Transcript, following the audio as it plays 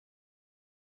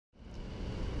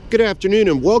Good afternoon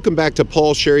and welcome back to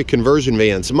Paul Sherry Conversion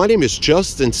Vans. My name is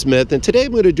Justin Smith and today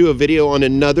I'm going to do a video on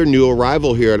another new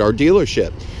arrival here at our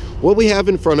dealership. What we have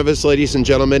in front of us, ladies and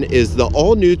gentlemen, is the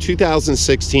all-new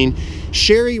 2016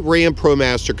 Sherry Ram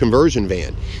ProMaster conversion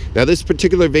van. Now this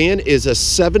particular van is a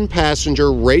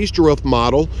 7-passenger raised roof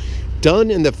model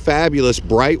done in the fabulous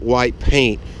bright white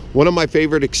paint. One of my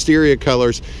favorite exterior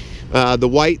colors. The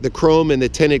white, the chrome, and the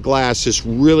tinted glass just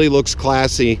really looks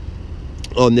classy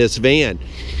on this van.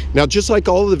 Now, just like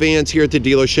all of the vans here at the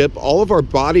dealership, all of our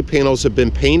body panels have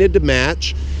been painted to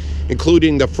match,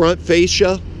 including the front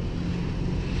fascia,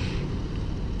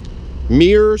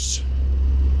 mirrors,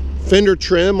 fender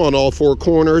trim on all 4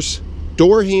 corners,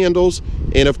 door handles,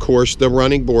 and of course the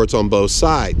running boards on both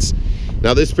sides.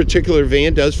 Now this particular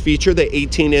van does feature the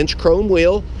 18-inch chrome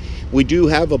wheel. We do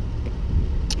have a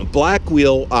black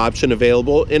wheel option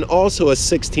available and also a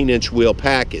 16-inch wheel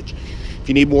package. If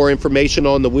you need more information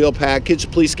on the wheel package,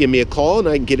 please give me a call and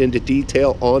I can get into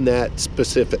detail on that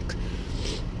specific.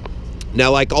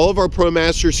 Now, like all of our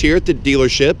ProMasters here at the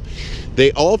dealership,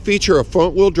 they all feature a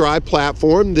front-wheel drive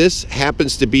platform. This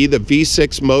happens to be the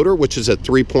V6 motor, which is a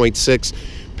 3.6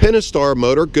 Pentastar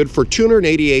motor, good for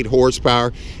 288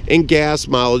 horsepower and gas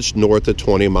mileage north of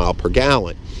 20 miles per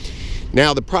gallon.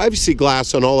 Now, the privacy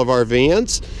glass on all of our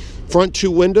vans, front 2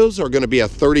 windows are going to be a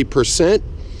 30%,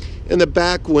 and the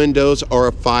back windows are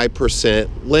a 5%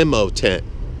 limo tint.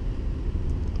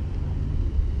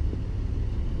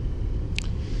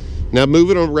 Now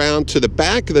moving around to the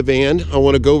back of the van, I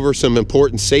want to go over some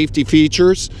important safety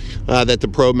features that the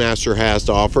ProMaster has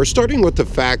to offer, starting with the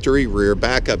factory rear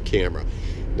backup camera.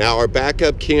 Now our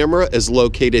backup camera is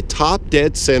located top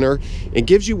dead center and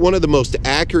gives you one of the most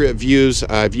accurate views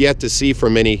I've yet to see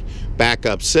from any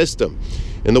backup system.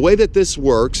 And the way that this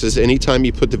works is anytime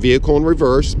you put the vehicle in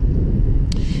reverse,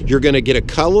 you're going to get a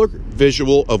color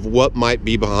visual of what might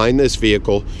be behind this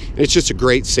vehicle. And it's just a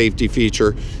great safety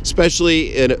feature,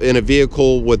 especially in a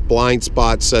vehicle with blind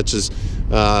spots such as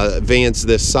vans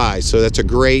this size. So that's a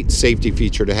great safety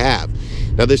feature to have.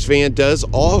 Now this van does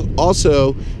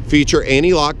also feature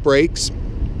anti-lock brakes,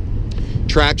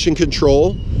 traction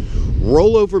control,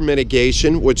 rollover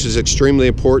mitigation, which is extremely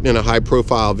important in a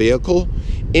high-profile vehicle,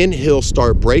 and hill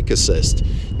start brake assist.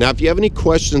 Now, if you have any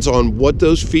questions on what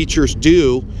those features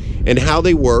do and how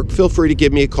they work, feel free to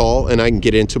give me a call and I can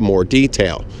get into more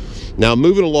detail. Now,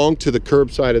 moving along to the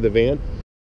curb side of the van,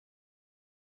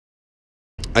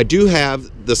 I do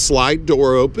have the slide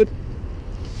door open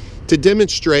to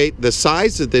demonstrate the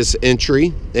size of this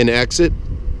entry and exit.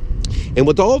 And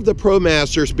with all of the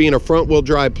ProMasters being a front-wheel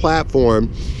drive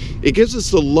platform, it gives us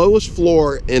the lowest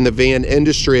floor in the van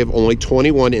industry of only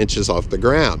 21 inches off the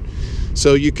ground.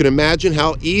 So you can imagine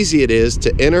how easy it is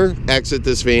to enter, exit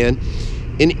this van,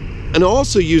 and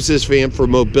also use this van for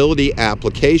mobility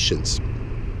applications.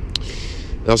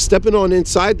 Now stepping on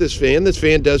inside this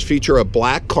van does feature a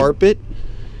black carpet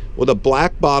with a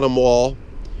black bottom wall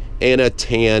and a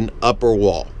tan upper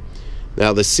wall.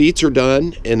 Now the seats are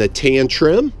done in the tan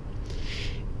trim.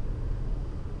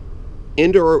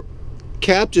 Indoor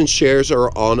captain's chairs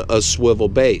are on a swivel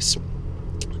base.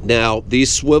 Now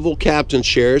these swivel captain's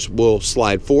chairs will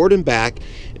slide forward and back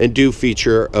and do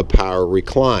feature a power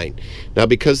recline. Now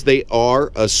because they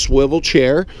are a swivel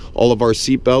chair, all of our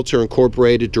seat belts are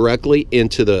incorporated directly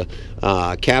into the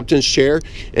captain's chair,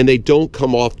 and they don't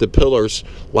come off the pillars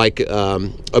like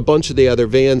a bunch of the other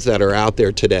vans that are out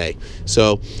there today.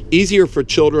 So easier for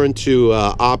children to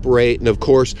operate, and of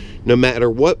course no matter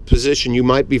what position you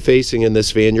might be facing in this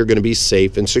van, you're going to be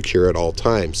safe and secure at all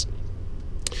times.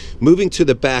 Moving to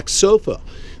the back sofa.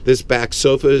 This back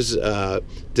sofa is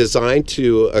designed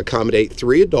to accommodate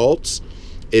 3 adults.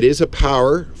 It is a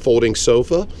power folding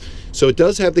sofa, so it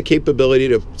does have the capability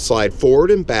to slide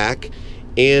forward and back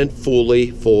and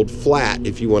fully fold flat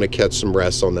if you want to catch some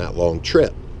rest on that long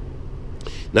trip.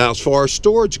 Now, as far as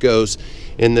storage goes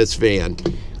in this van,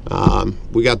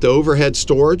 we got the overhead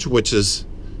storage, which is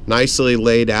nicely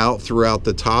laid out throughout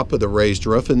the top of the raised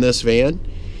roof in this van.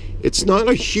 It's not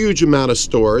a huge amount of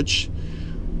storage,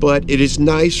 but it is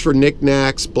nice for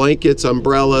knickknacks, blankets,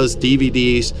 umbrellas,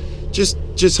 DVDs.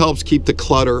 Just helps keep the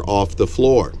clutter off the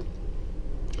floor.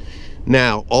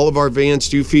 Now, all of our vans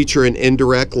do feature an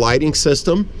indirect lighting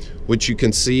system, which you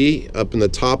can see up in the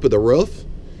top of the roof.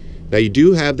 Now, you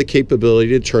do have the capability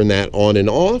to turn that on and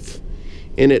off,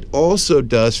 and it also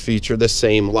does feature the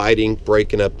same lighting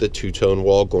breaking up the 2-tone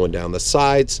wall going down the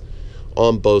sides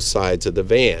on both sides of the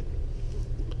van.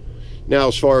 Now,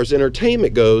 as far as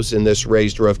entertainment goes in this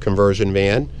raised roof conversion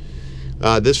van,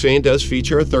 this van does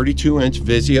feature a 32-inch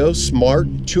Vizio Smart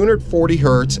 240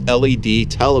 Hertz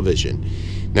LED television.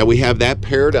 Now we have that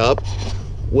paired up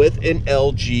with an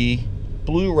LG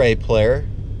Blu-ray player,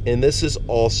 and this is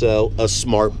also a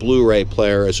smart Blu-ray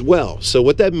player as well. So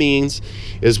what that means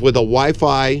is with a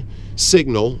Wi-Fi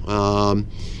signal,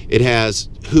 it has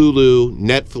Hulu,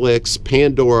 Netflix,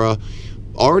 Pandora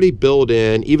already built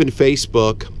in, even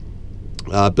Facebook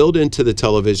built into the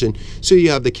television, so you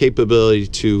have the capability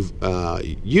to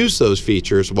use those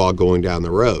features while going down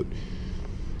the road.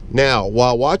 Now,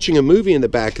 while watching a movie in the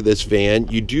back of this van,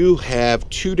 you do have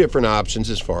two different options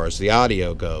as far as the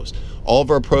audio goes. All of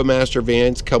our ProMaster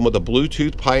vans come with a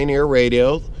Bluetooth Pioneer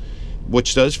radio,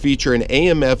 which does feature an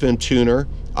AM/FM tuner,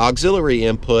 auxiliary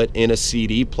input, and a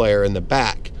CD player in the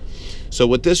back. So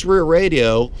with this rear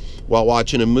radio, while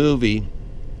watching a movie,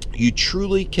 you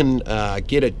truly can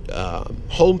get a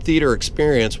home theater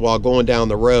experience while going down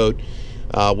the road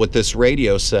with this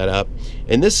radio setup.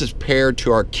 And this is paired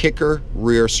to our Kicker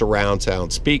rear surround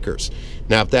sound speakers.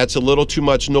 Now, if that's a little too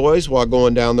much noise while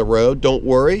going down the road, don't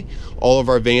worry. All of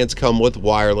our vans come with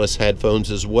wireless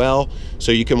headphones as well,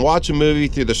 so you can watch a movie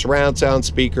through the surround sound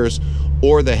speakers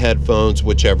or the headphones,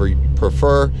 whichever you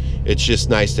prefer. It's just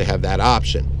nice to have that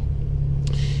option.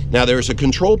 Now, there's a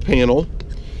control panel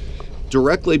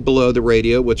directly below the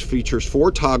radio, which features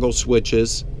 4 toggle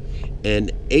switches,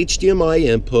 an HDMI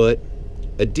input,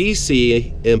 a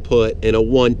DC input, and a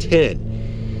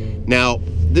 110. Now,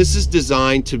 this is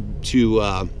designed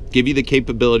to give you the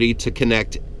capability to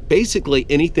connect basically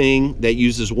anything that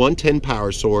uses 110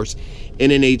 power source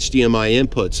and an HDMI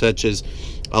input, such as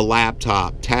a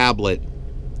laptop, tablet,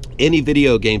 any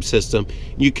video game system.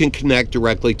 You can connect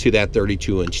directly to that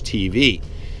 32-inch TV.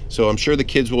 So I'm sure the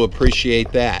kids will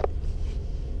appreciate that.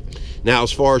 Now,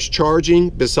 as far as charging,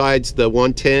 besides the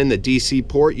 110, the DC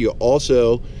port, you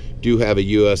also do have a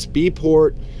USB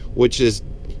port, which is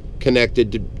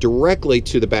connected directly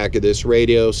to the back of this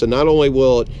radio. So not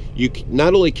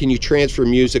only can you transfer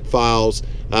music files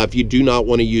if you do not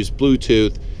want to use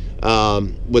Bluetooth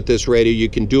with this radio, you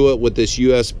can do it with this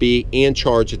USB and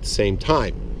charge at the same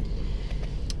time.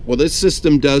 Well, this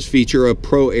system does feature a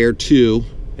Pro Air 2,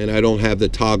 and I don't have the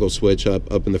toggle switch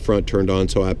up in the front turned on,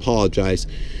 so I apologize.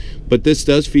 But this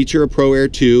does feature a Pro Air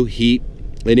 2 heat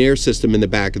and air system in the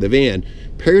back of the van,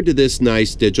 paired to this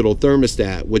nice digital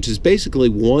thermostat, which is basically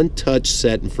one touch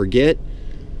set and forget.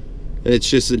 And it's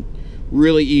just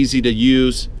really easy to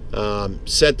use.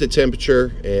 Set the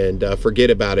temperature and forget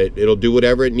about it. It'll do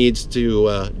whatever it needs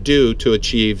to do to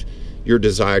achieve your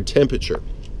desired temperature.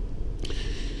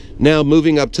 Now,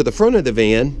 moving up to the front of the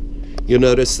van, you'll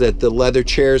notice that the leather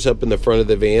chairs up in the front of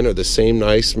the van are the same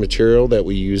nice material that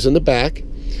we use in the back.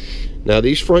 Now,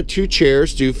 these front 2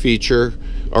 chairs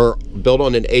are built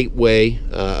on an 8-way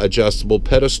adjustable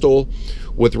pedestal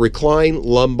with recline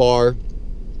lumbar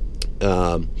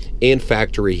and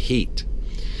factory heat.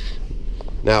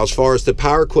 Now, as far as the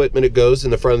power equipment it goes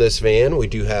in the front of this van, we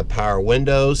do have power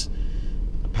windows,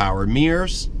 power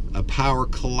mirrors, a power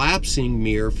collapsing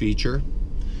mirror feature,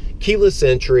 keyless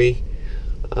entry,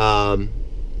 and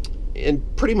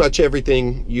pretty much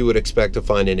everything you would expect to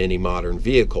find in any modern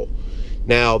vehicle.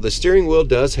 Now, the steering wheel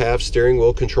does have steering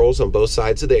wheel controls on both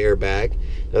sides of the airbag.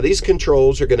 Now, these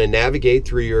controls are going to navigate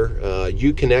through your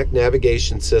Uconnect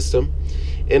navigation system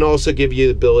and also give you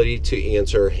the ability to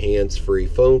answer a hands-free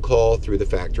phone call through the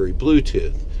factory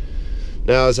Bluetooth.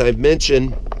 Now, as I've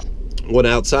mentioned, when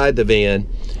outside the van,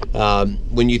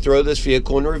 when you throw this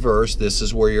vehicle in reverse, this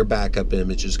is where your backup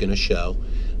image is going to show.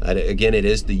 Again, it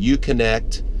is the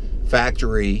Uconnect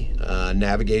factory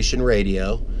navigation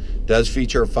radio. Does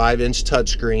feature a 5-inch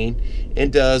touchscreen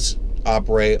and does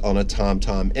operate on a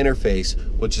TomTom interface,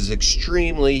 which is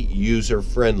extremely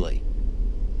user-friendly.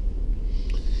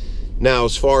 Now,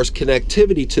 as far as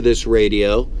connectivity to this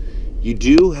radio, you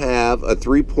do have a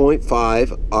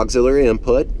 3.5 auxiliary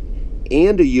input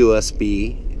and a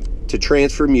USB to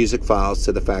transfer music files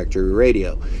to the factory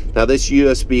radio. Now, this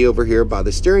USB over here by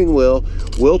the steering wheel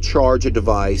will charge a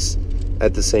device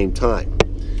at the same time.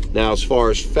 Now, as far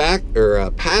as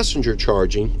passenger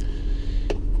charging,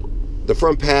 the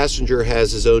front passenger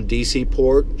has his own DC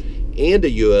port and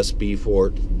a USB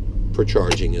port for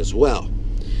charging as well.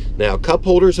 Now, cup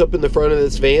holders up in the front of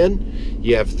this van.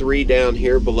 You have 3 down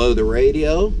here below the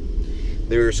radio.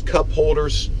 There's cup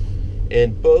holders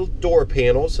in both door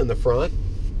panels in the front,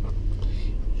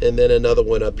 and then another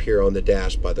one up here on the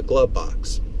dash by the glove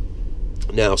box.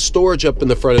 Now, storage up in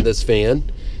the front of this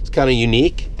van is kind of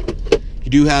unique. You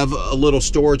do have a little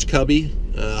storage cubby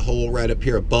hole right up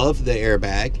here above the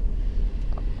airbag,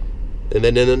 and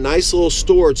then in a nice little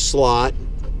storage slot,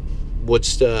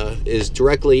 which is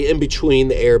directly in between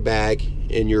the airbag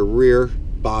and your rear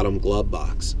bottom glove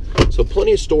box. So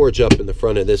plenty of storage up in the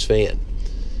front of this van.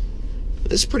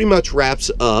 This pretty much wraps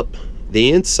up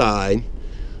the inside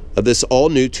of this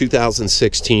all-new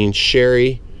 2016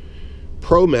 Sherry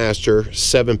ProMaster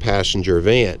 7-passenger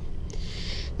van.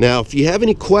 Now, if you have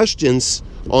any questions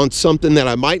on something that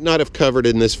I might not have covered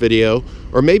in this video,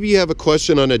 or maybe you have a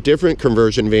question on a different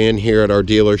conversion van here at our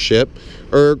dealership,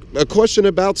 or a question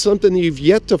about something you've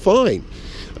yet to find,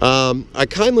 I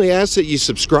kindly ask that you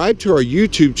subscribe to our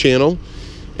YouTube channel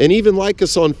and even like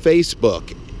us on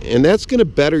Facebook. And that's going to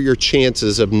better your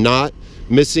chances of not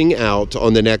missing out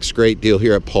on the next great deal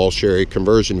here at Paul Sherry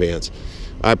Conversion Vans.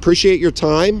 I appreciate your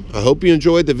time. I hope you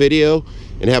enjoyed the video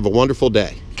and have a wonderful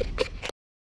day.